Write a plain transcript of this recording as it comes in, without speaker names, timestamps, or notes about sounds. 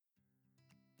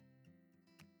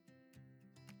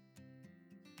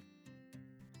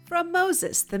From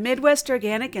Moses, the Midwest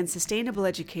Organic and Sustainable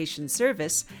Education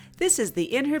Service, this is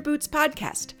the In Her Boots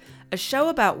podcast, a show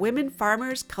about women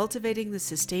farmers cultivating the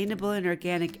sustainable and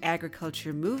organic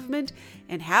agriculture movement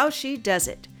and how she does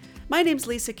it. My name's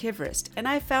Lisa Kiverist, and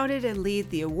I founded and lead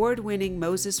the award-winning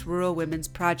Moses Rural Women's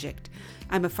Project.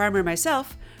 I'm a farmer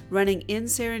myself, running in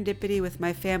serendipity with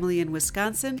my family in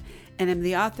Wisconsin, and am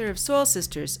the author of Soil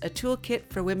Sisters, a toolkit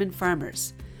for women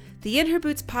farmers. The In Her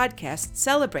Boots podcast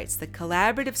celebrates the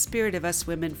collaborative spirit of us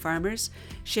women farmers,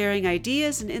 sharing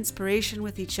ideas and inspiration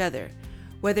with each other.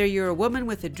 Whether you're a woman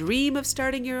with a dream of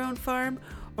starting your own farm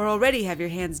or already have your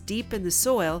hands deep in the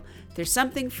soil, there's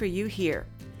something for you here.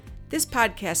 This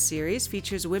podcast series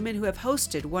features women who have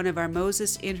hosted one of our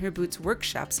Moses In Her Boots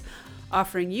workshops,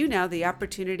 offering you now the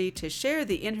opportunity to share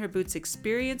the In Her Boots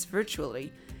experience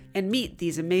virtually and meet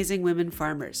these amazing women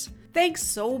farmers. Thanks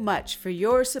so much for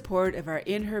your support of our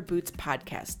In Her Boots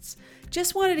podcasts.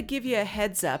 Just wanted to give you a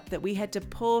heads up that we had to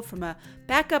pull from a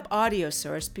backup audio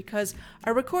source because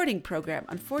our recording program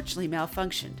unfortunately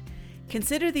malfunctioned.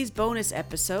 Consider these bonus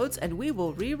episodes and we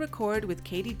will re-record with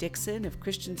Katie Dixon of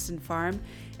Christensen Farm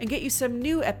and get you some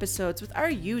new episodes with our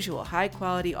usual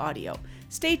high-quality audio.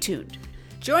 Stay tuned.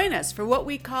 Join us for what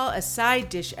we call a side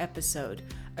dish episode,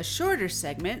 a shorter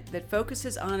segment that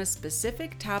focuses on a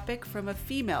specific topic from a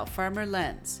female farmer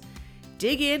lens.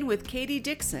 Dig in with Katie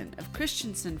Dixon of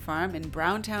Christensen Farm in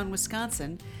Browntown,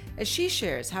 Wisconsin, as she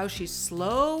shares how she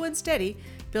slow and steady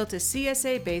built a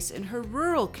CSA base in her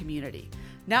rural community,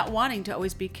 not wanting to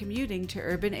always be commuting to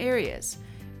urban areas.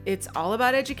 It's all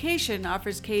about education,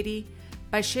 offers Katie.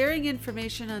 By sharing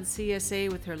information on CSA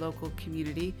with her local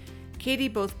community, Katie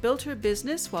both built her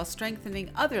business while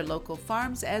strengthening other local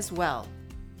farms as well.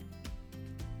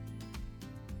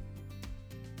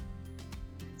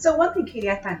 So one thing, Katie,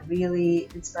 I find really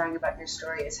inspiring about your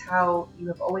story is how you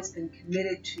have always been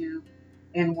committed to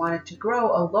and wanted to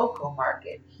grow a local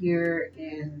market here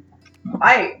in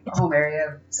my home area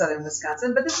of southern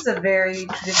Wisconsin. But this is a very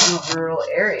traditional rural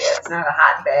area. It's not a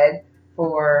hotbed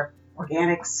for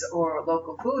organics or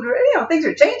local food. Or, things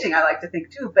are changing, I like to think,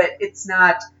 too. But it's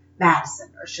not Madison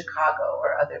or Chicago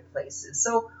or other places.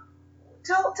 So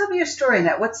tell me your story on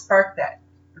that. What sparked that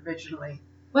originally?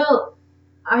 Well,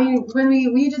 when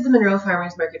we did the Monroe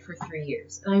Farmers Market for 3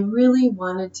 years, and I really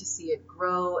wanted to see it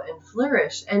grow and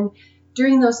flourish. And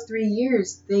during those 3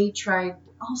 years, they tried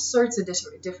all sorts of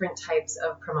different types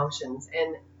of promotions.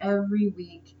 And every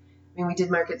week, we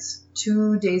did markets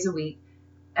 2 days a week.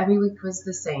 Every week was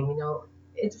the same.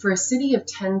 For a city of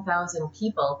 10,000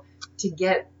 people to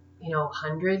get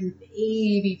 100,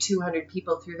 maybe 200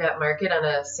 people through that market on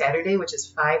a Saturday, which is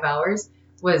 5 hours,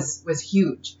 was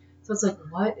huge. So it's like,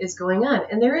 what is going on?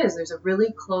 And there's a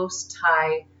really close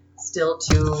tie still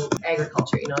to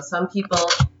agriculture. Some people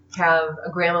have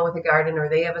a grandma with a garden, or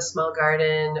they have a small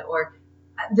garden, or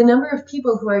the number of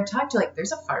people who I talked to, like,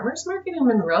 there's a farmer's market in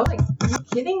Monroe. Like, are you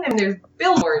kidding? And there's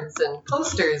billboards and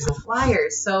posters and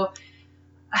flyers. So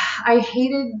I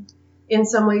hated in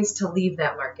some ways to leave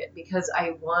that market because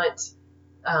I want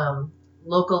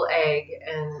local ag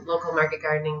and local market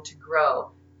gardening to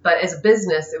grow. But as a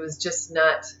business, it was just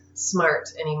not smart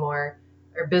anymore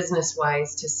or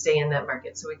business-wise to stay in that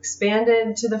market. So we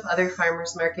expanded to the other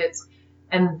farmers markets.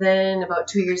 And then about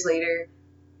 2 years later,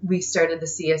 we started the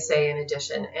CSA in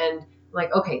addition. And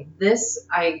like, okay, this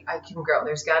I can grow.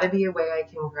 There's got to be a way I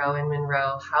can grow in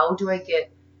Monroe. How do I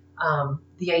get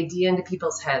the idea into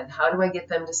people's head? How do I get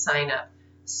them to sign up?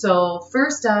 So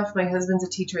first off, my husband's a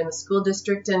teacher in the school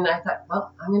district, and I thought,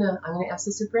 well, I'm gonna ask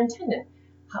the superintendent.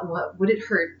 What would it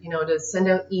hurt, to send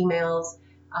out emails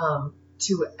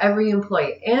to every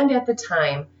employee? And at the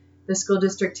time, the school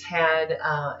district had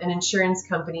an insurance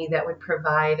company that would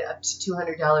provide up to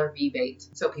 $200 rebate,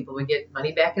 so people would get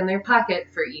money back in their pocket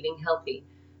for eating healthy.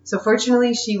 So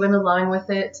fortunately, she went along with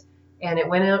it, and it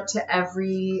went out to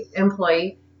every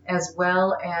employee, as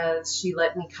well as she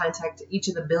let me contact each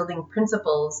of the building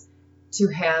principals to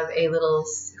have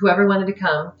whoever wanted to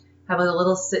come, have a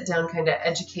little sit-down kind of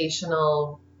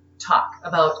educational talk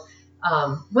about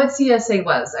what CSA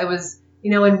was. I was,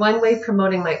 in one way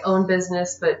promoting my own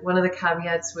business, but one of the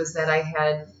caveats was that I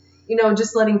had,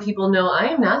 just letting people know I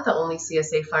am not the only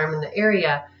CSA farm in the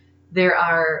area. There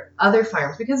are other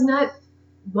farms, because not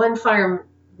one farm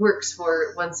works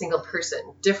for one single person.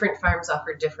 Different farms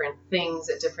offer different things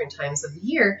at different times of the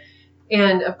year.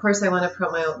 And of course, I want to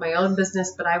promote my own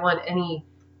business, but I want any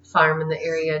farm in the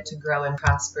area to grow and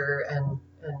prosper. And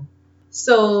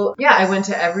so, yeah, I went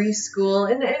to every school,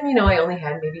 and I only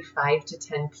had maybe 5 to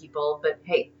 10 people, but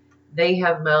hey, they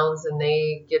have mouths and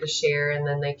they get a share, and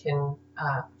then they can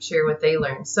share what they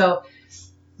learned. So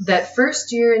that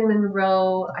first year in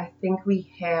Monroe, I think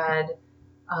we had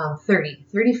 30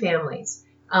 families.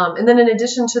 And then in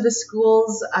addition to the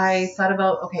schools, I thought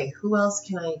about, okay, who else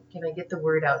can I get the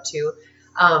word out to?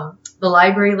 The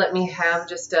library let me have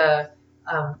just the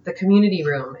community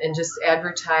room and just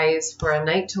advertise for a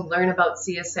night to learn about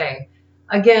CSA.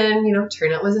 Again,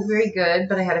 turnout wasn't very good,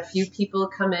 but I had a few people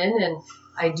come in and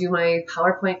I do my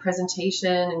PowerPoint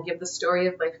presentation and give the story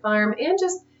of my farm. And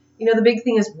just, the big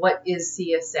thing is, what is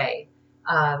CSA?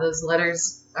 Those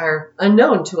letters are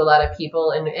unknown to a lot of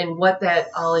people, and what that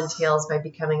all entails by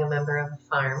becoming a member of a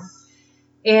farm.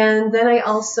 And then I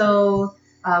also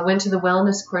went to the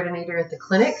wellness coordinator at the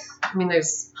clinic. I mean,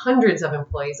 there's hundreds of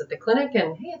employees at the clinic,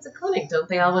 and hey, it's a clinic. Don't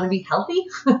they all want to be healthy?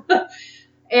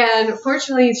 And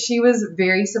fortunately, she was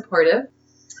very supportive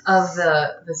of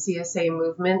the CSA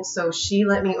movement. So she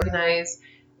let me organize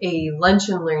a lunch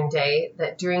and learn day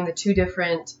that during the 2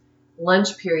 different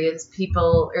lunch periods,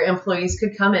 people or employees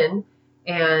could come in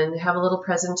and have a little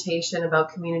presentation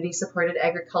about community supported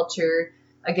agriculture.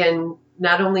 Again,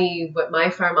 not only what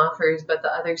my farm offers, but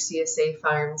the other CSA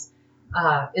farms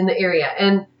in the area.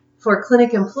 And for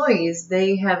clinic employees,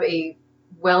 they have a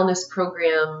wellness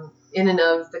program in and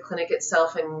of the clinic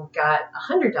itself and got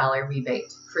a $100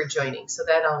 rebate for joining. So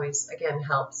that always, again,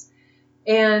 helps.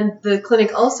 And the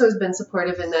clinic also has been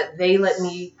supportive in that they let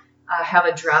me have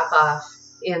a drop-off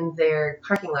in their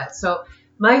parking lot. So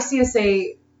my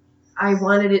CSA, I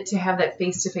wanted it to have that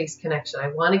face-to-face connection. I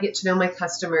want to get to know my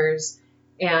customers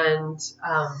and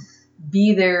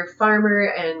be their farmer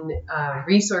and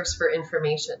resource for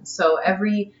information. So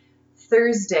every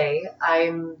Thursday,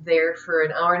 I'm there for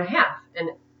an hour and a half.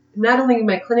 And not only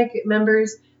my clinic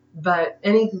members, but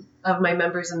any of my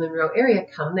members in the Monroe area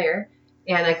come there.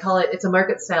 And I call it's a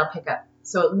market style pickup.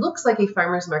 So it looks like a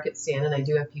farmer's market stand. And I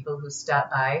do have people who stop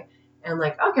by and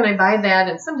like, oh, can I buy that?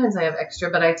 And sometimes I have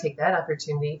extra, but I take that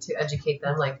opportunity to educate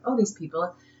them. Like, oh, these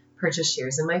people purchase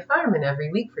shares in my farm, and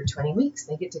every week for 20 weeks,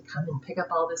 they get to come and pick up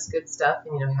all this good stuff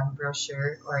and, have a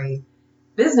brochure or a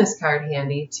business card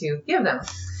handy to give them.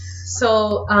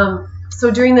 So,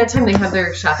 so during that time, they have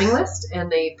their shopping list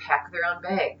and they pack their own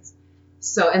bags.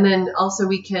 So, and then also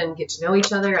we can get to know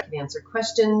each other. I can answer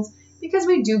questions because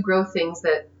we do grow things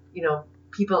that,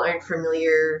 people aren't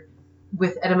familiar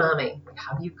with edamame. Like,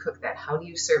 how do you cook that? How do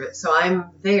you serve it? So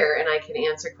I'm there and I can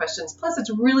answer questions. Plus, it's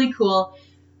really cool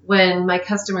when my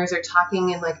customers are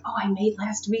talking and like, oh,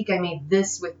 last week I made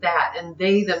this with that. And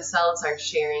they themselves are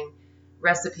sharing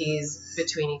recipes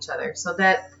between each other. So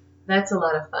that's a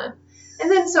lot of fun. And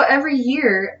then so every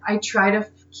year I try to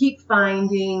keep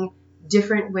finding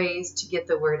different ways to get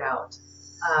the word out.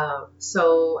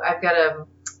 So I've got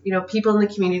people in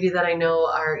the community that I know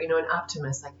are, an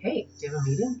optimist. Like, hey, do you have a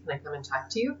meeting? Can I come and talk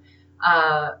to you?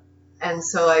 And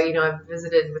so I've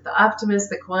visited with the Optimist,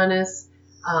 the Kiwanis.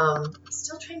 I'm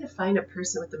still trying to find a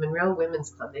person with the Monroe Women's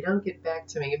Club. They don't get back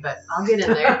to me, but I'll get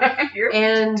in there.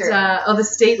 And the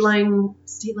State Line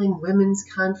Women's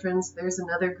Conference. There's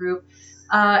another group.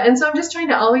 And so I'm just trying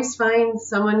to always find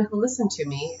someone who'll listen to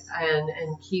me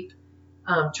and keep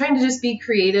trying to just be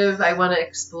creative. I want to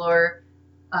explore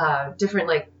different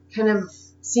kind of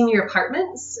senior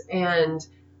apartments and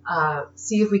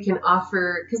see if we can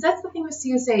offer, because that's the thing with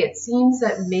CSA. It seems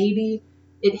that maybe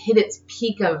it hit its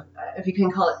peak of, if you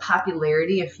can call it,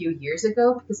 popularity a few years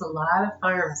ago, because a lot of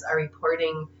farms are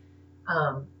reporting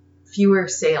fewer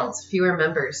sales, fewer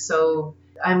members. So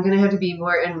I'm going to have to be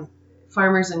more, and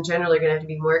farmers in general are going to have to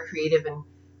be more creative in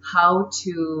how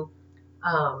to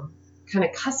kind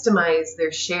of customize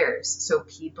their shares so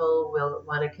people will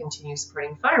want to continue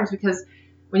supporting farms. Because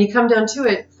when you come down to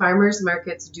it, farmers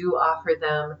markets do offer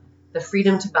them the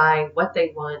freedom to buy what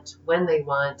they want, when they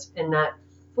want, and not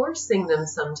forcing them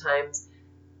sometimes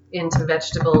into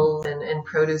vegetables and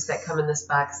produce that come in this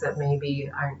box that maybe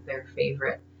aren't their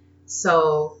favorite.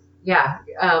 So yeah,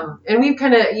 and we've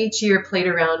kind of each year played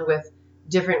around with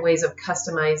different ways of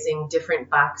customizing different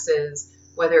boxes,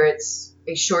 whether it's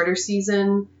a shorter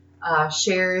season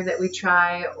share that we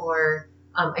try, or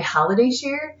a holiday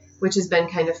share, which has been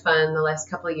kind of fun. The last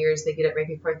couple of years, they get it right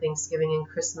before Thanksgiving and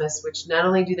Christmas, which not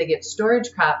only do they get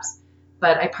storage crops,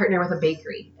 but I partner with a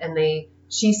bakery, and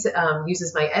she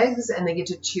uses my eggs, and they get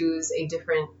to choose a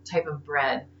different type of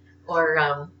bread.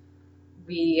 Or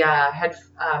we had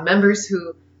members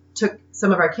who took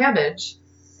some of our cabbage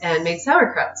and made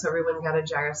sauerkraut, so everyone got a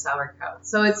jar of sauerkraut.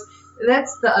 So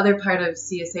that's the other part of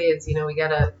CSA is,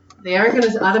 they aren't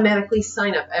going to automatically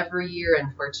sign up every year,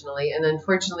 unfortunately. And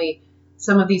unfortunately,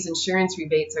 some of these insurance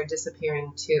rebates are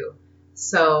disappearing too.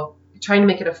 So trying to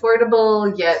make it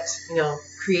affordable, yet,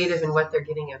 creative in what they're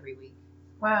getting every week.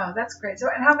 Wow, that's great. So,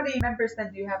 and how many members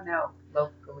then do you have now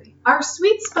locally? Our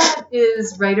sweet spot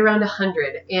is right around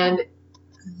 100, and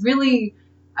really,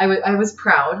 I was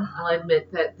proud, I'll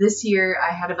admit, that this year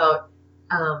I had about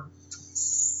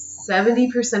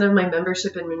 70% of my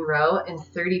membership in Monroe and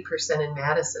 30% in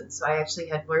Madison. So I actually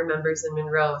had more members in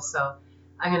Monroe. So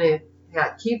I'm going to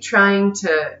keep trying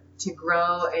to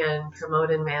grow and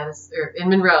promote in Madison or in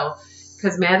Monroe,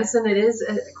 because Madison, it is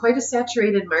quite a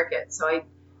saturated market. So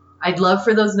I'd love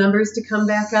for those numbers to come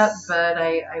back up, but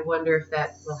I wonder if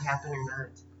that will happen or not.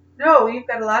 No, you've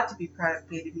got a lot to be proud of,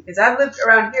 Katie, because I've lived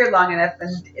around here long enough,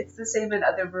 and it's the same in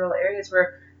other rural areas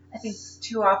where I think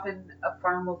too often a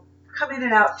farm will come in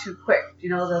and out too quick.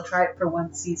 They'll try it for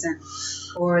one season,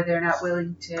 or they're not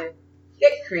willing to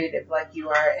get creative like you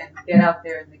are and get out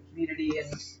there in the community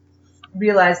and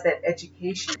realize that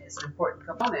education is an important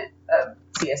component of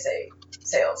CSA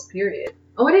sales, period.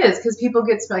 Oh, it is, because people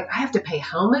get like, I have to pay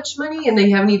how much money, and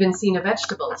they haven't even seen a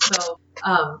vegetable. So,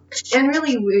 and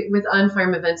really with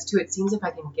on-farm events too, it seems if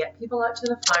I can get people out to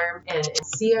the farm and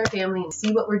see our family and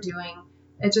see what we're doing,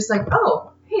 it's just like,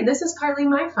 oh, hey, this is partly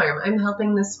my farm. I'm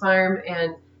helping this farm,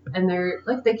 and they're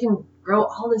like, they can grow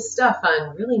all this stuff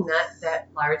on really not that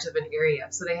large of an area.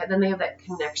 So they have that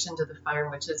connection to the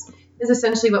farm, which is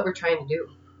essentially what we're trying to do.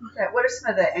 Okay. What are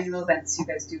some of the annual events you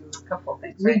guys do? A couple of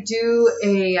things. Right? We do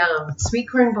a sweet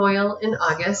corn boil in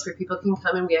August where people can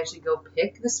come and we actually go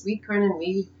pick the sweet corn and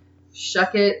we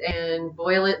shuck it and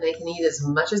boil it, and they can eat as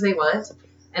much as they want.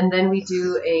 And then we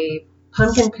do a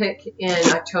pumpkin pick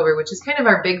in October, which is kind of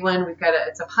our big one.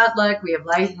 It's a potluck. We have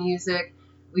live music.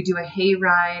 We do a hay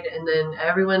ride, and then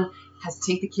everyone has to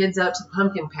take the kids out to the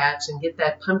pumpkin patch and get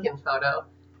that pumpkin photo.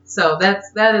 So that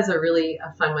is a really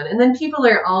fun one. And then people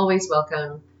are always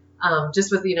welcome.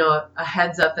 Just with, a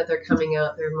heads up that they're coming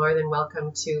out, they're more than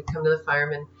welcome to come to the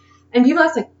farm. And people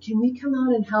ask, like, can we come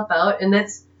out and help out? And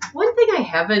that's one thing I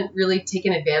haven't really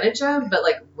taken advantage of, but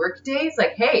like work days,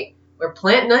 like, hey, we're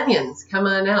planting onions, come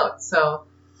on out. So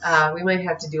we might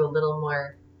have to do a little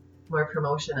more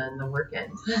promotion on the work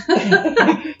end.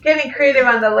 Getting creative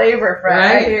on the labor front.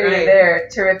 Right, I hear you there.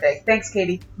 Terrific. Thanks,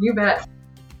 Katie. You bet.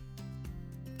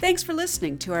 Thanks for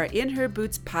listening to our In Her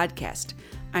Boots podcast.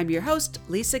 I'm your host,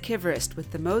 Lisa Kiverist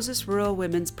with the Moses Rural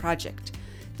Women's Project.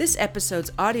 This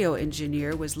episode's audio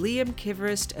engineer was Liam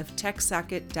Kiverist of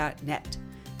TechSocket.net.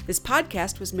 This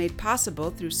podcast was made possible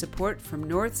through support from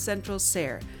North Central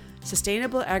SARE,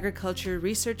 Sustainable Agriculture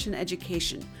Research and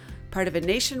Education, part of a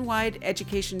nationwide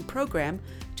education program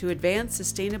to advance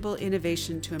sustainable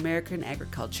innovation to American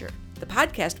agriculture. The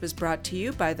podcast was brought to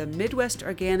you by the Midwest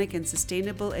Organic and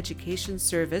Sustainable Education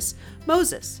Service,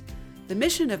 MOSES. The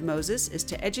mission of MOSES is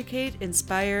to educate,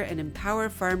 inspire, and empower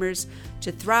farmers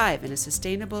to thrive in a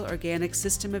sustainable organic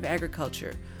system of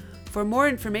agriculture. For more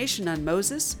information on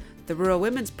MOSES, the Rural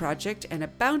Women's Project, and a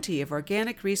bounty of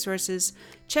organic resources,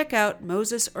 check out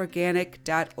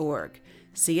mosesorganic.org.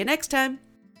 See you next time!